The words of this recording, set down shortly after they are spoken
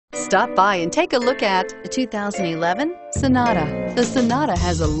Stop by and take a look at the 2011 Sonata. The Sonata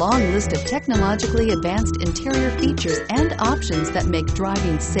has a long list of technologically advanced interior features and options that make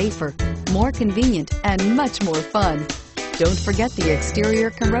driving safer, more convenient, and much more fun. Don't forget the exterior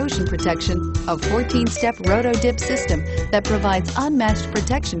corrosion protection, a 14-step roto-dip system that provides unmatched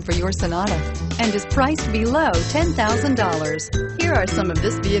protection for your Sonata and is priced below $10,000. Here are some of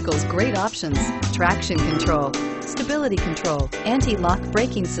this vehicle's great options: traction control, stability control, anti-lock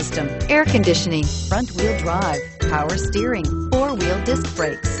braking system, air conditioning, front-wheel drive, power steering, four-wheel disc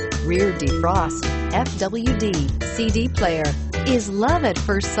brakes, rear defrost, FWD, CD player. Is love at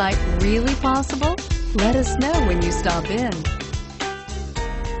first sight really possible? Let us know when you stop in.